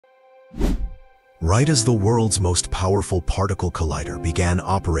Right as the world's most powerful particle collider began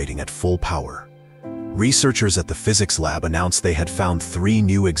operating at full power, researchers at the physics lab announced they had found 3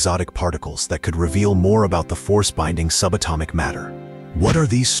 new exotic particles that could reveal more about the force-binding subatomic matter. What are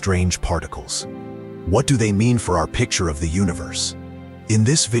these strange particles? What do they mean for our picture of the universe? In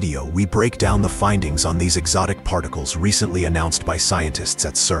this video, we break down the findings on these exotic particles recently announced by scientists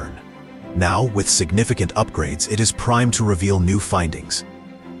at CERN. Now, with significant upgrades, it is primed to reveal new findings,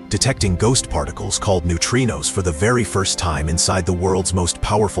 detecting ghost particles called neutrinos for the very first time inside the world's most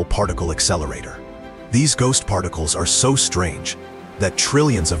powerful particle accelerator. These ghost particles are so strange that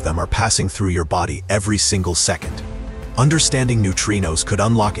trillions of them are passing through your body every single second. Understanding neutrinos could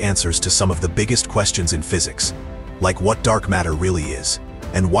unlock answers to some of the biggest questions in physics, like what dark matter really is,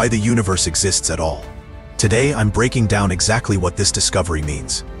 and why the universe exists at all. Today, I'm breaking down exactly what this discovery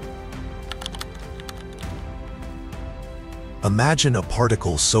means. Imagine a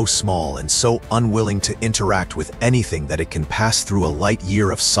particle so small and so unwilling to interact with anything that it can pass through a light year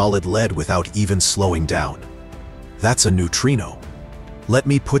of solid lead without even slowing down. That's a neutrino. Let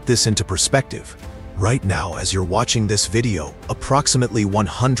me put this into perspective. Right now, as you're watching this video, approximately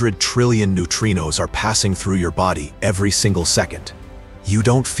 100 trillion neutrinos are passing through your body every single second. You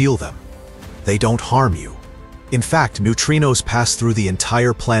don't feel them. They don't harm you. In fact, neutrinos pass through the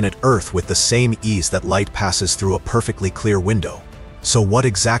entire planet Earth with the same ease that light passes through a perfectly clear window. So what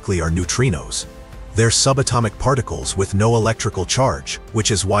exactly are neutrinos? They're subatomic particles with no electrical charge, which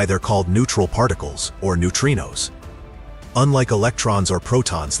is why they're called neutral particles, or neutrinos. Unlike electrons or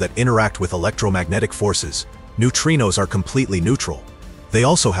protons that interact with electromagnetic forces, neutrinos are completely neutral. They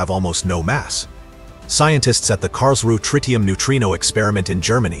also have almost no mass. Scientists at the Karlsruhe tritium neutrino experiment in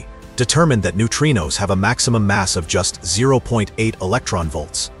Germany determined that neutrinos have a maximum mass of just 0.8 electron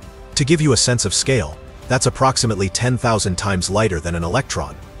volts. To give you a sense of scale, that's approximately 10,000 times lighter than an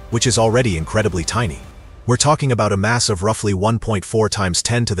electron, which is already incredibly tiny. We're talking about a mass of roughly 1.4 times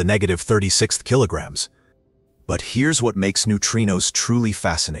 10 to the negative 36th kilograms. But here's what makes neutrinos truly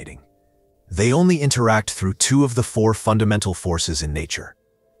fascinating. They only interact through 2 of the 4 fundamental forces in nature.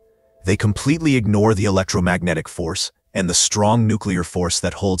 They completely ignore the electromagnetic force and the strong nuclear force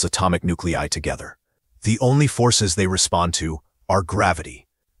that holds atomic nuclei together. The only forces they respond to are gravity.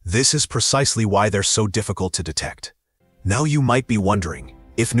 This is precisely why they're so difficult to detect. Now you might be wondering,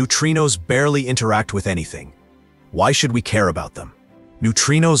 if neutrinos barely interact with anything, why should we care about them?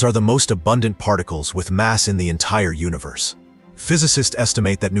 Neutrinos are the most abundant particles with mass in the entire universe. Physicists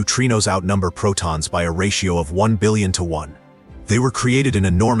estimate that neutrinos outnumber protons by a ratio of 1 billion to 1. They were created in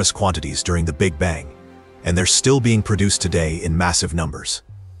enormous quantities during the Big Bang, and they're still being produced today in massive numbers.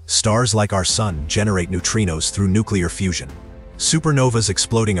 Stars like our Sun generate neutrinos through nuclear fusion. Supernovas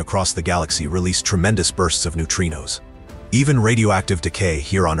exploding across the galaxy release tremendous bursts of neutrinos. Even radioactive decay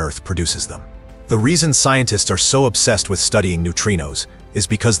here on Earth produces them. The reason scientists are so obsessed with studying neutrinos is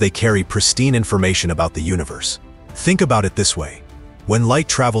because they carry pristine information about the universe. Think about it this way. When light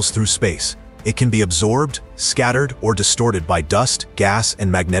travels through space, it can be absorbed, scattered, or distorted by dust, gas,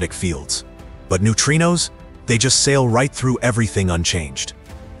 and magnetic fields. But neutrinos, they just sail right through everything unchanged.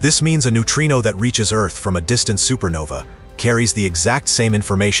 This means a neutrino that reaches Earth from a distant supernova carries the exact same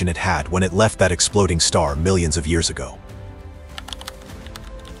information it had when it left that exploding star millions of years ago.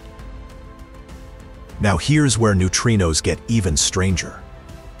 Now here's where neutrinos get even stranger.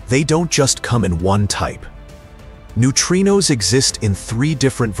 They don't just come in one type. Neutrinos exist in 3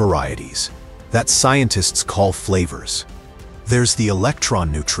 different varieties that scientists call flavors. There's the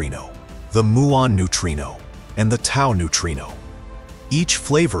electron neutrino, the muon neutrino, and the tau neutrino. Each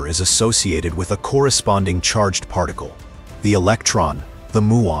flavor is associated with a corresponding charged particle, the electron, the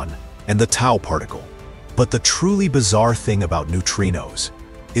muon, and the tau particle. But the truly bizarre thing about neutrinos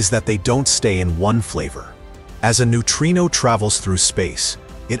is that they don't stay in one flavor. As a neutrino travels through space,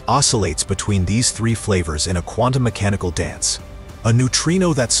 it oscillates between these 3 flavors in a quantum mechanical dance. A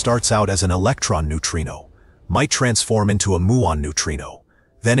neutrino that starts out as an electron neutrino might transform into a muon neutrino,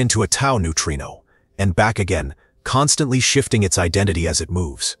 then into a tau neutrino, and back again, constantly shifting its identity as it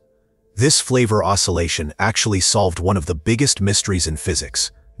moves. This flavor oscillation actually solved one of the biggest mysteries in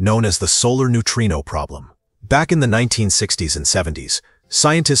physics, known as the solar neutrino problem. Back in the 1960s and 70s,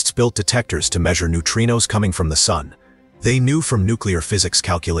 scientists built detectors to measure neutrinos coming from the sun. They knew from nuclear physics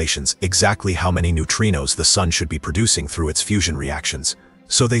calculations exactly how many neutrinos the sun should be producing through its fusion reactions,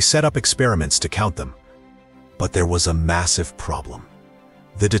 so they set up experiments to count them. But there was a massive problem.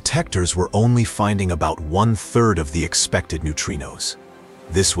 The detectors were only finding about 1/3 of the expected neutrinos.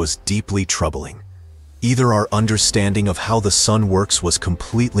 This was deeply troubling. Either our understanding of how the sun works was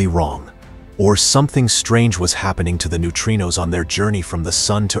completely wrong, or something strange was happening to the neutrinos on their journey from the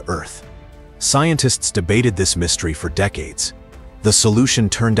sun to Earth. Scientists debated this mystery for decades. The solution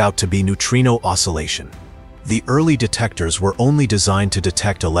turned out to be neutrino oscillation. The early detectors were only designed to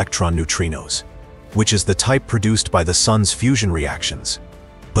detect electron neutrinos, which is the type produced by the sun's fusion reactions.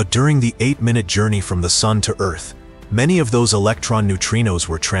 But during the 8-minute journey from the sun to Earth, many of those electron neutrinos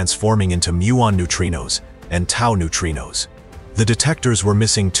were transforming into muon neutrinos and tau neutrinos. The detectors were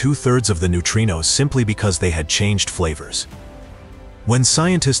missing 2/3 of the neutrinos simply because they had changed flavors. When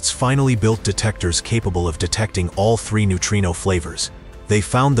scientists finally built detectors capable of detecting all 3 neutrino flavors, they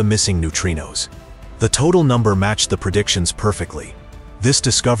found the missing neutrinos. The total number matched the predictions perfectly. This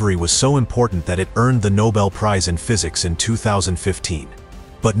discovery was so important that it earned the Nobel Prize in Physics in 2015.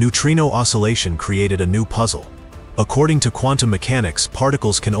 But neutrino oscillation created a new puzzle. According to quantum mechanics,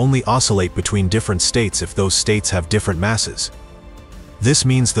 particles can only oscillate between different states if those states have different masses. This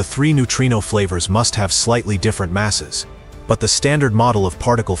means the 3 neutrino flavors must have slightly different masses. But the standard model of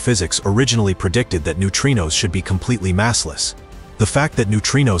particle physics originally predicted that neutrinos should be completely massless. The fact that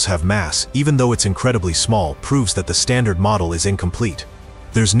neutrinos have mass, even though it's incredibly small, proves that the standard model is incomplete.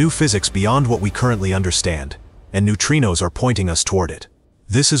 There's new physics beyond what we currently understand, and neutrinos are pointing us toward it.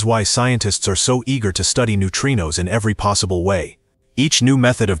 This is why scientists are so eager to study neutrinos in every possible way. Each new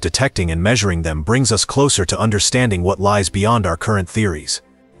method of detecting and measuring them brings us closer to understanding what lies beyond our current theories.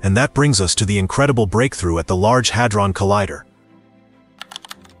 And that brings us to the incredible breakthrough at the Large Hadron Collider.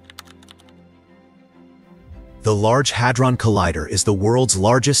 The Large Hadron Collider is the world's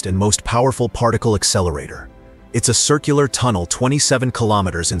largest and most powerful particle accelerator. It's a circular tunnel 27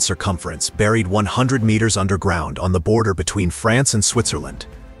 kilometers in circumference, buried 100 meters underground on the border between France and Switzerland.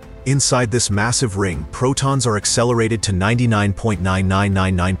 Inside this massive ring, protons are accelerated to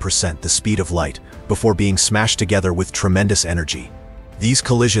 99.9999% the speed of light, before being smashed together with tremendous energy. These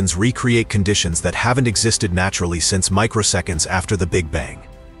collisions recreate conditions that haven't existed naturally since microseconds after the Big Bang.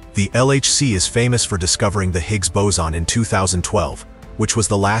 The LHC is famous for discovering the Higgs boson in 2012, which was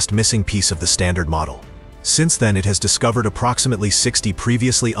the last missing piece of the standard model. Since then, it has discovered approximately 60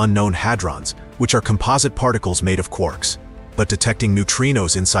 previously unknown hadrons, which are composite particles made of quarks. But detecting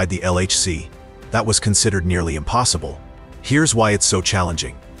neutrinos inside the LHC, that was considered nearly impossible. Here's why it's so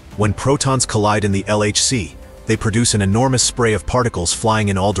challenging. When protons collide in the LHC, they produce an enormous spray of particles flying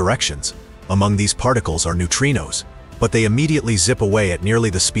in all directions. Among these particles are neutrinos, but they immediately zip away at nearly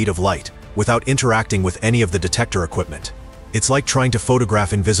the speed of light, without interacting with any of the detector equipment. It's like trying to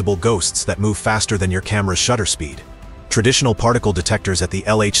photograph invisible ghosts that move faster than your camera's shutter speed. Traditional particle detectors at the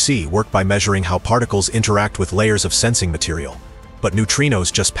LHC work by measuring how particles interact with layers of sensing material, but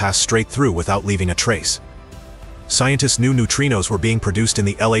neutrinos just pass straight through without leaving a trace. Scientists knew neutrinos were being produced in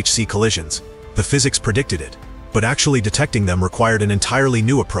the LHC collisions. The physics predicted it, but actually detecting them required an entirely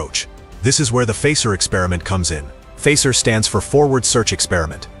new approach. This is where the PHASER experiment comes in. PHASER stands for Forward Search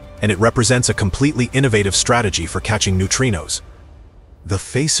Experiment, and it represents a completely innovative strategy for catching neutrinos. The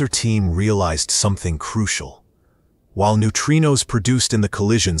PHASER team realized something crucial. While neutrinos produced in the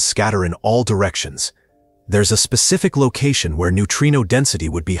collisions scatter in all directions, there's a specific location where neutrino density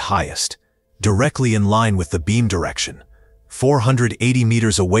would be highest, directly in line with the beam direction. 480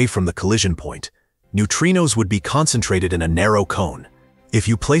 meters away from the collision point, neutrinos would be concentrated in a narrow cone. If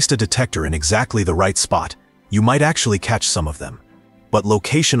you placed a detector in exactly the right spot, you might actually catch some of them. But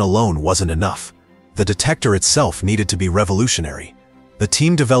location alone wasn't enough. The detector itself needed to be revolutionary. The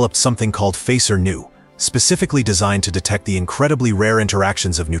team developed something called PHASER-NEW, specifically designed to detect the incredibly rare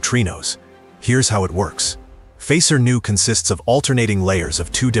interactions of neutrinos. Here's how it works. PHASER-NEW consists of alternating layers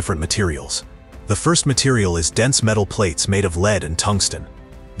of 2 different materials. The first material is dense metal plates made of lead and tungsten.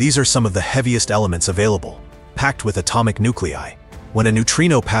 These are some of the heaviest elements available, packed with atomic nuclei. When a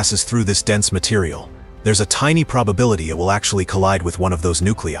neutrino passes through this dense material, there's a tiny probability it will actually collide with one of those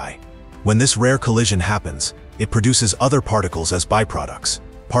nuclei. When this rare collision happens, it produces other particles as byproducts,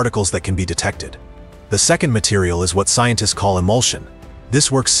 particles that can be detected. The second material is what scientists call emulsion.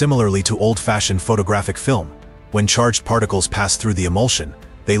 This works similarly to old-fashioned photographic film. When charged particles pass through the emulsion,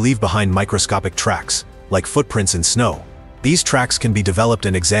 they leave behind microscopic tracks, like footprints in snow. These tracks can be developed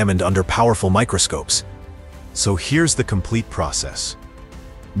and examined under powerful microscopes. So here's the complete process.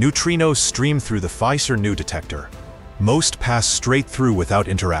 Neutrinos stream through the PHASER-NEW detector. Most pass straight through without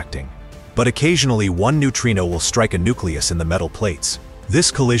interacting. But occasionally one neutrino will strike a nucleus in the metal plates.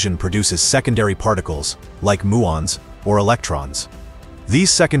 This collision produces secondary particles, like muons or electrons. These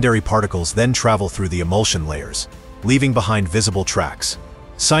secondary particles then travel through the emulsion layers, leaving behind visible tracks.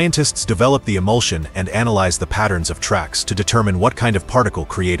 Scientists develop the emulsion and analyze the patterns of tracks to determine what kind of particle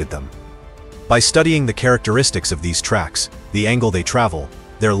created them. By studying the characteristics of these tracks, the angle they travel,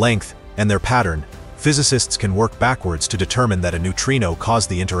 their length, and their pattern, physicists can work backwards to determine that a neutrino caused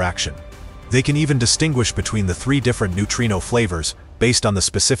the interaction. They can even distinguish between the 3 different neutrino flavors based on the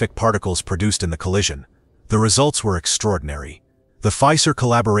specific particles produced in the collision. The results were extraordinary. The Pfizer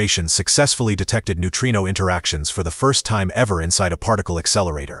collaboration successfully detected neutrino interactions for the first time ever inside a particle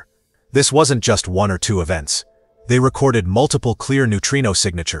accelerator. This wasn't just 1 or 2 events. They recorded multiple clear neutrino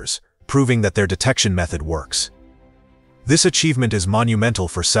signatures, proving that their detection method works. This achievement is monumental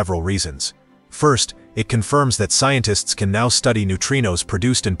for several reasons. First, it confirms that scientists can now study neutrinos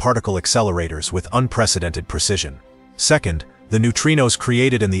produced in particle accelerators with unprecedented precision. Second, the neutrinos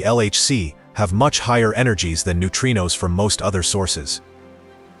created in the LHC have much higher energies than neutrinos from most other sources.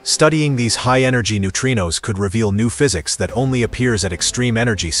 Studying these high-energy neutrinos could reveal new physics that only appears at extreme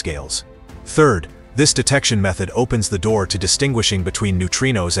energy scales. Third, this detection method opens the door to distinguishing between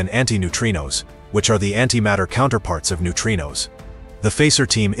neutrinos and antineutrinos, which are the antimatter counterparts of neutrinos. The Pfizer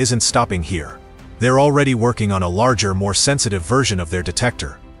team isn't stopping here. They're already working on a larger, more sensitive version of their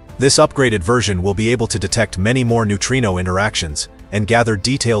detector. This upgraded version will be able to detect many more neutrino interactions and gather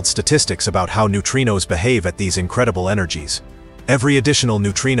detailed statistics about how neutrinos behave at these incredible energies. Every additional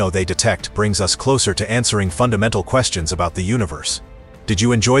neutrino they detect brings us closer to answering fundamental questions about the universe. Did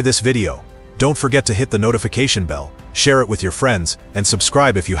you enjoy this video? Don't forget to hit the notification bell, share it with your friends, and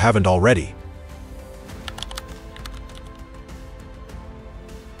subscribe if you haven't already.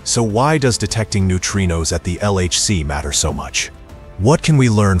 So why does detecting neutrinos at the LHC matter so much? What can we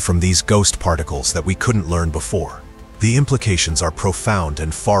learn from these ghost particles that we couldn't learn before? The implications are profound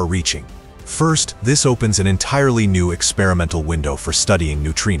and far-reaching. First, this opens an entirely new experimental window for studying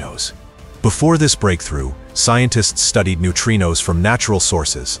neutrinos. Before this breakthrough, scientists studied neutrinos from natural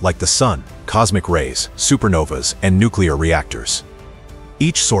sources like the sun, cosmic rays, supernovas, and nuclear reactors.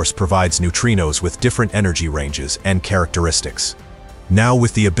 Each source provides neutrinos with different energy ranges and characteristics. Now,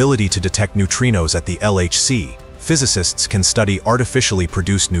 with the ability to detect neutrinos at the LHC, physicists can study artificially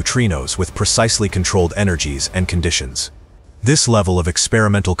produced neutrinos with precisely controlled energies and conditions. This level of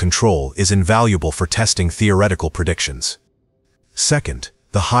experimental control is invaluable for testing theoretical predictions. Second,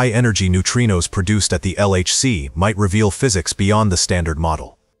 the high-energy neutrinos produced at the LHC might reveal physics beyond the standard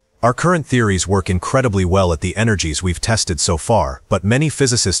model. Our current theories work incredibly well at the energies we've tested so far, but many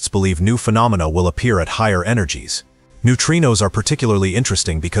physicists believe new phenomena will appear at higher energies. Neutrinos are particularly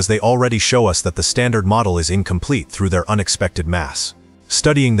interesting because they already show us that the standard model is incomplete through their unexpected mass.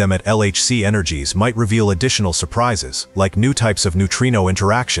 Studying them at LHC energies might reveal additional surprises, like new types of neutrino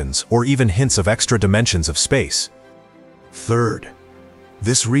interactions or even hints of extra dimensions of space. Third,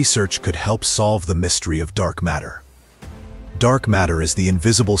 this research could help solve the mystery of dark matter. Dark matter is the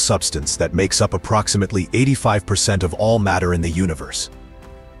invisible substance that makes up approximately 85% of all matter in the universe.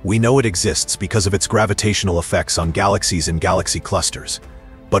 We know it exists because of its gravitational effects on galaxies and galaxy clusters,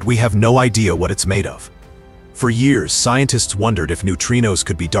 but we have no idea what it's made of. For years, scientists wondered if neutrinos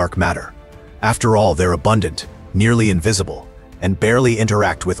could be dark matter. After all, they're abundant, nearly invisible, and barely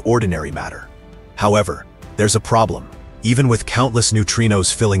interact with ordinary matter. However, there's a problem. Even with countless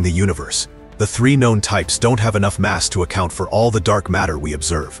neutrinos filling the universe, the 3 known types don't have enough mass to account for all the dark matter we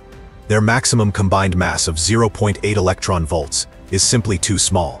observe. Their maximum combined mass of 0.8 electron volts is simply too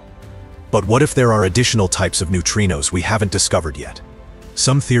small. But what if there are additional types of neutrinos we haven't discovered yet?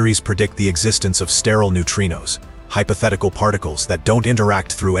 Some theories predict the existence of sterile neutrinos, hypothetical particles that don't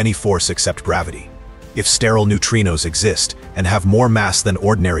interact through any force except gravity. If sterile neutrinos exist and have more mass than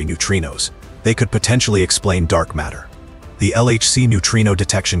ordinary neutrinos, they could potentially explain dark matter. The LHC neutrino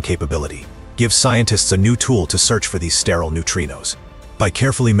detection capability gives scientists a new tool to search for these sterile neutrinos. By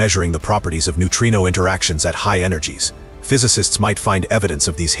carefully measuring the properties of neutrino interactions at high energies, physicists might find evidence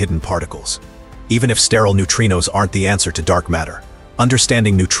of these hidden particles. Even if sterile neutrinos aren't the answer to dark matter,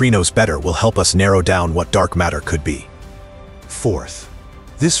 understanding neutrinos better will help us narrow down what dark matter could be. Fourth,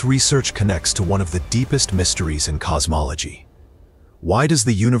 this research connects to one of the deepest mysteries in cosmology. Why does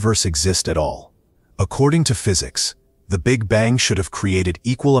the universe exist at all? According to physics, the Big Bang should have created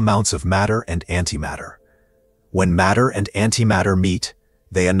equal amounts of matter and antimatter. When matter and antimatter meet,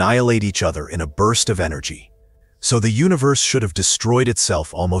 they annihilate each other in a burst of energy. So the universe should have destroyed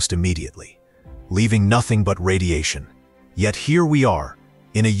itself almost immediately, leaving nothing but radiation. Yet here we are,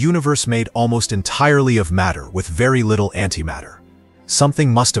 in a universe made almost entirely of matter with very little antimatter.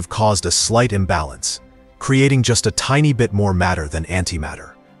 Something must have caused a slight imbalance, creating just a tiny bit more matter than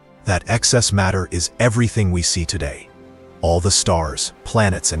antimatter. That excess matter is everything we see today. All the stars,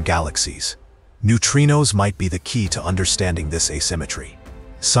 planets, and galaxies. Neutrinos might be the key to understanding this asymmetry.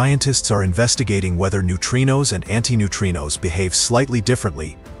 Scientists are investigating whether neutrinos and antineutrinos behave slightly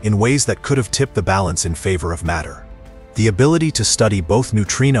differently in ways that could have tipped the balance in favor of matter. The ability to study both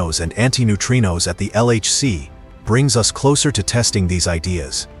neutrinos and antineutrinos at the LHC brings us closer to testing these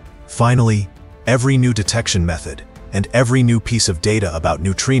ideas. Finally, every new detection method and every new piece of data about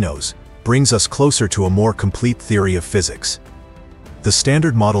neutrinos brings us closer to a more complete theory of physics. The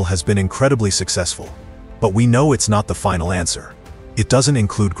Standard Model has been incredibly successful, but we know it's not the final answer. It doesn't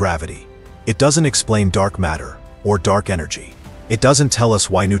include gravity. It doesn't explain dark matter or dark energy. It doesn't tell us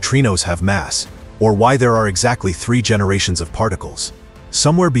why neutrinos have mass or why there are exactly 3 generations of particles.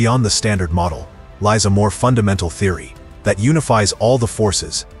 Somewhere beyond the Standard Model lies a more fundamental theory that unifies all the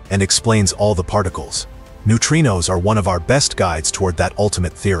forces and explains all the particles. Neutrinos are one of our best guides toward that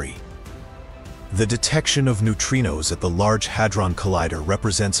ultimate theory. The detection of neutrinos at the Large Hadron Collider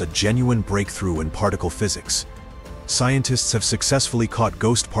represents a genuine breakthrough in particle physics. Scientists have successfully caught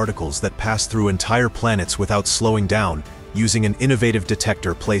ghost particles that pass through entire planets without slowing down, using an innovative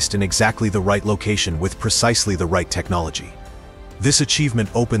detector placed in exactly the right location with precisely the right technology. This achievement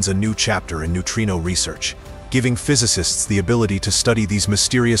opens a new chapter in neutrino research, giving physicists the ability to study these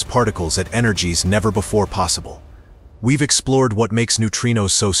mysterious particles at energies never before possible. We've explored what makes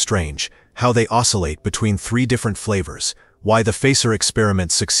neutrinos so strange, how they oscillate between 3 different flavors, why the phaser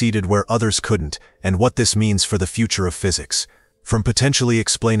experiment succeeded where others couldn't, and what this means for the future of physics. From potentially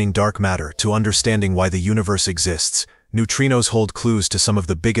explaining dark matter to understanding why the universe exists, neutrinos hold clues to some of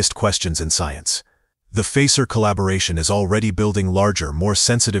the biggest questions in science. The phaser collaboration is already building larger, more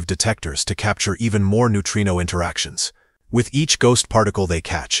sensitive detectors to capture even more neutrino interactions. With each ghost particle they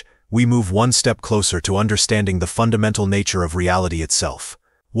catch, we move one step closer to understanding the fundamental nature of reality itself.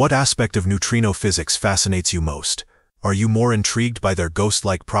 What aspect of neutrino physics fascinates you most? Are you more intrigued by their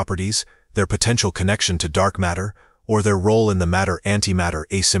ghost-like properties, their potential connection to dark matter, or their role in the matter-antimatter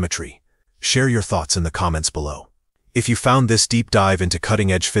asymmetry? Share your thoughts in the comments below. If you found this deep dive into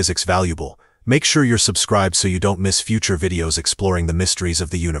cutting-edge physics valuable, make sure you're subscribed so you don't miss future videos exploring the mysteries of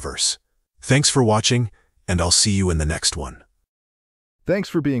the universe. Thanks for watching, and I'll see you in the next one. Thanks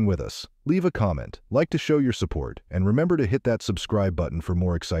for being with us. Leave a comment, like to show your support, and remember to hit that subscribe button for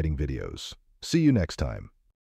more exciting videos. See you next time.